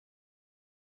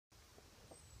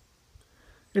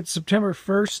It's September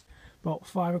 1st, about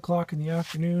 5 o'clock in the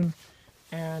afternoon,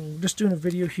 and I'm just doing a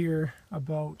video here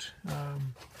about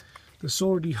the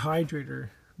solar dehydrator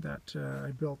that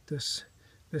I built this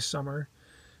summer,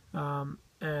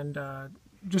 and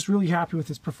just really happy with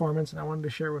its performance, and I wanted to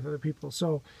share it with other people.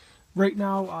 So right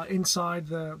now inside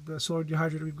the solar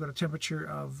dehydrator, we've got a temperature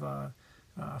of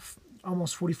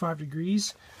almost 45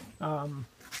 degrees, and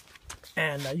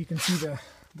you can see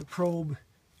the probe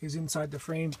is inside the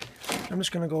frame. I'm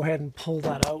just going to go ahead and pull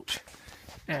that out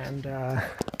and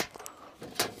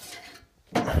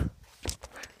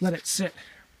let it sit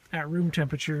at room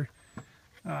temperature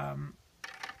while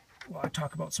I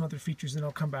talk about some other features, then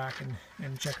I'll come back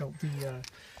and check out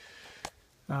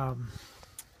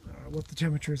what the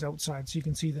temperature is outside, so you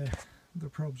can see the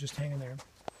probe just hanging there.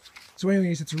 So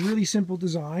anyways, it's a really simple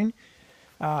design.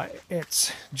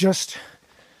 It's just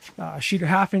a sheet of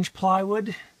 1/2-inch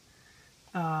plywood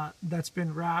that's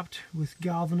been wrapped with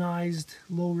galvanized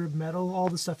low rib metal. All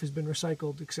the stuff has been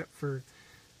recycled except for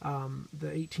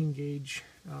the 18 gauge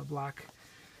black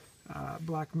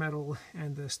metal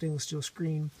and the stainless steel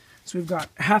screen. So we've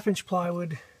got 1/2-inch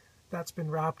plywood that's been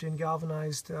wrapped in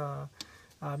galvanized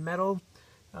metal,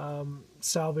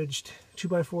 salvaged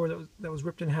 2x4 that was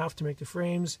ripped in half to make the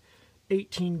frames,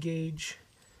 18 gauge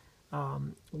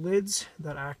lids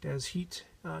that act as heat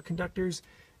conductors,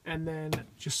 and then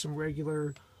just some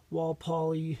regular wall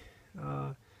poly.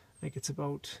 I think it's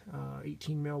about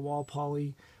 18 mil wall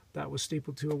poly that was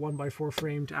stapled to a 1x4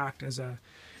 frame to act as a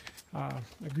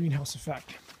greenhouse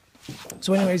effect.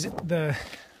 So anyways,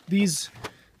 these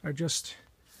are just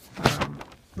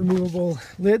removable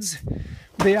lids.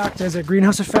 They act as a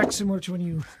greenhouse effect, similar to when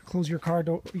you close your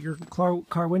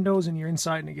car windows and you're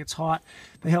inside and it gets hot.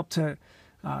 They help to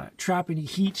trap any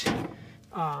heat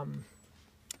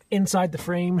inside the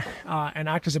frame and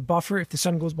act as a buffer. If the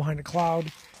sun goes behind a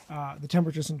cloud, the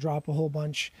temperature doesn't drop a whole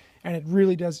bunch, and it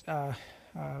really does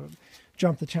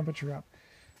jump the temperature up.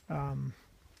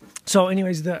 So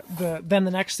anyways, then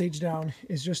the next stage down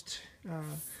is just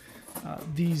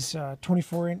these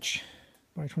 24-inch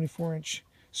by 24-inch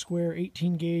square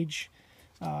 18 gauge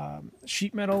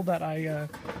sheet metal that I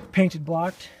painted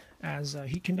black as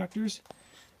heat conductors.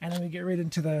 And then we get right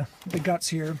into the guts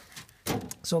here.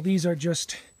 So these are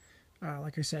just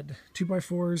like I said,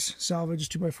 2x4s,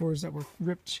 salvaged 2x4s that were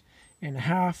ripped in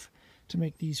half to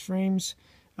make these frames.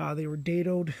 They were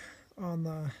dadoed on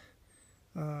the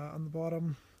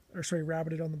bottom, or sorry,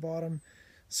 rabbeted on the bottom,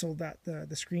 so that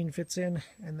the screen fits in,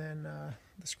 and then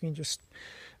the screen just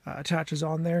attaches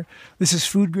on there. This is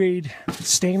food grade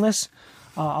stainless.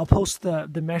 I'll post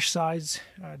the mesh size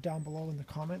down below in the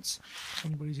comments if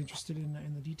anybody's interested in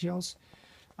the details.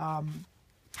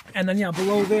 And then yeah,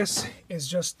 below this is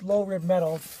just low rib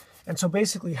metal, and so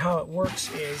basically how it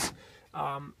works is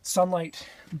sunlight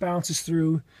bounces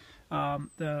through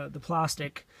the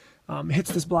plastic,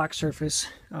 hits this black surface,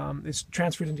 it's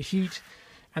transferred into heat,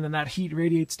 and then that heat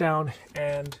radiates down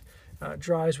and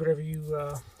dries whatever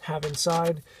you have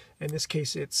inside. In this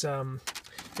case, it's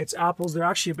apples. They're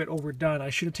actually a bit overdone. I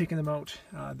should have taken them out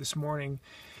this morning,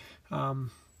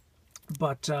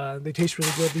 but they taste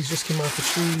really good. These just came off the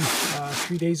tree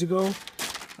 3 days ago.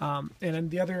 And then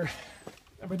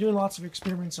I've been doing lots of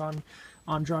experiments on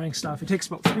drying stuff. It takes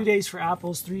about 3 days for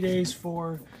apples, 3 days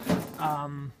for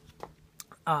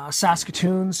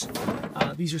Saskatoons.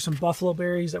 These are some buffalo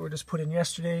berries that were just put in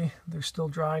yesterday. They're still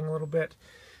drying a little bit.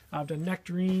 I've done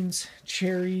nectarines,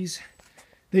 cherries.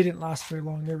 They didn't last very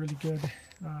long. They're really good.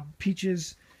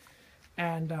 Peaches,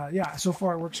 and yeah, so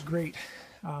far it works great.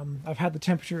 I've had the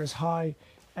temperature as high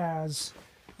as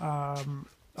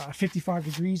 55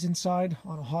 degrees inside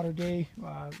on a hotter day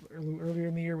earlier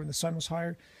in the year when the sun was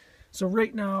higher. So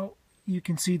right now you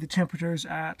can see the temperatures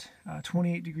at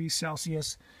 28 degrees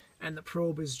Celsius, and the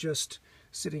probe is just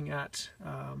sitting at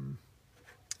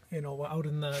you know, out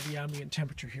in the ambient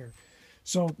temperature here.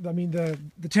 So I mean,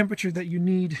 the temperature that you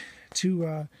need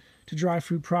to dry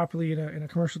food properly in a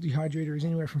commercial dehydrator is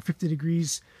anywhere from 50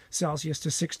 degrees Celsius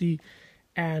to 60,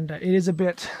 and it is a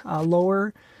bit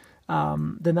lower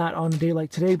than that on a day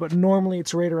like today, but normally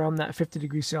it's right around that 50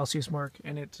 degrees Celsius mark,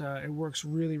 and it works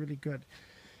really, really good.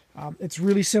 It's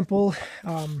really simple.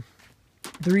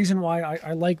 The reason why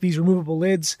I like these removable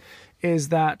lids is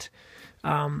that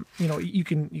you know, you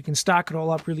can stack it all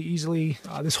up really easily.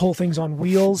 This whole thing's on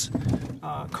wheels,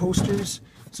 coasters.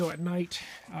 So at night,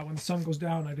 when the sun goes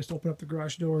down, I just open up the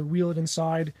garage door, wheel it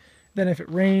inside. Then if it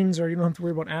rains, or you don't have to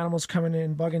worry about animals coming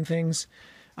in, bugging things.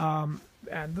 And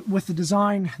with the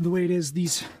design, the way it is,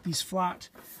 these flat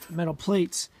metal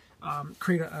plates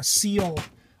create a seal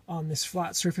on this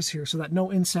flat surface here so that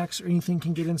no insects or anything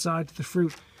can get inside to the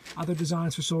fruit. Other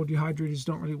designs for solar dehydrators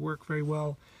don't really work very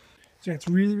well. So yeah, it's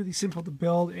really, really simple to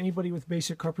build. Anybody with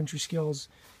basic carpentry skills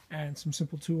and some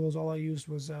simple tools. All I used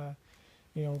was,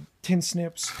 you know, tin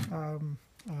snips,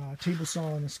 table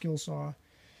saw, and a skill saw.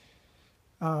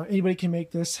 Anybody can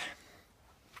make this.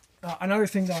 Another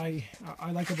thing that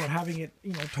I like about having it,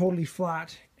 you know, totally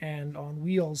flat and on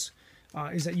wheels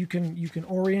is that you can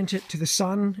orient it to the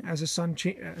sun as the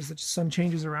sun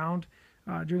changes around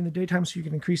during the daytime, so you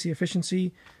can increase the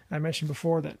efficiency. I mentioned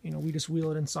before that, you know, we just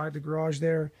wheel it inside the garage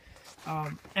there.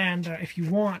 If you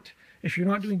want, if you're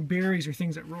not doing berries or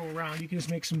things that roll around, you can just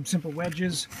make some simple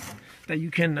wedges that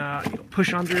you can you know,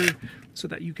 push under so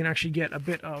that you can actually get a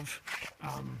bit of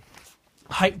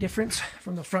height difference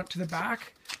from the front to the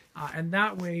back. And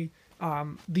that way,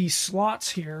 these slots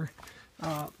here,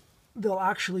 they'll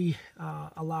actually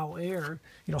allow air,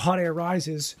 you know, hot air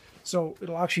rises, so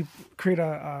it'll actually create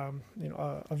a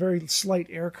very slight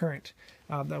air current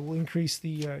that will increase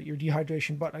the your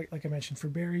dehydration. But like I mentioned, for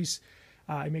berries,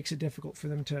 it makes it difficult for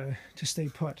them to stay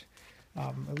put,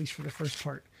 at least for the first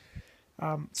part.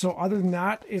 So other than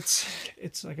that, it's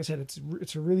like I said,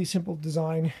 it's a really simple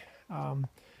design.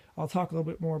 I'll talk a little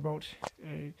bit more about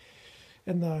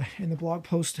in the blog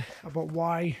post about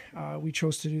why we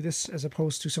chose to do this as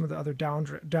opposed to some of the other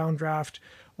downdraft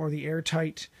or the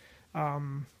airtight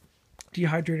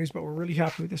dehydrators, but we're really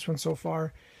happy with this one so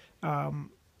far.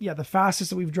 Yeah, the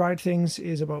fastest that we've dried things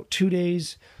is about 2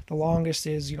 days. The longest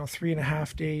is, you know,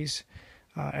 3.5 days,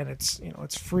 and it's, you know,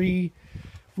 it's free.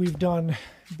 We've done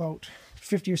about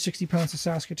 50 or 60 pounds of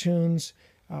Saskatoons,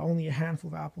 only a handful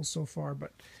of apples so far,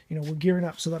 but, you know, we're gearing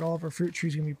up so that all of our fruit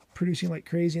trees are going to be producing like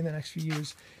crazy in the next few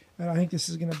years. And I think this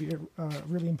is going to be a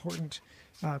really important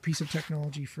piece of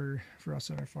technology for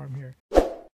us on our farm here.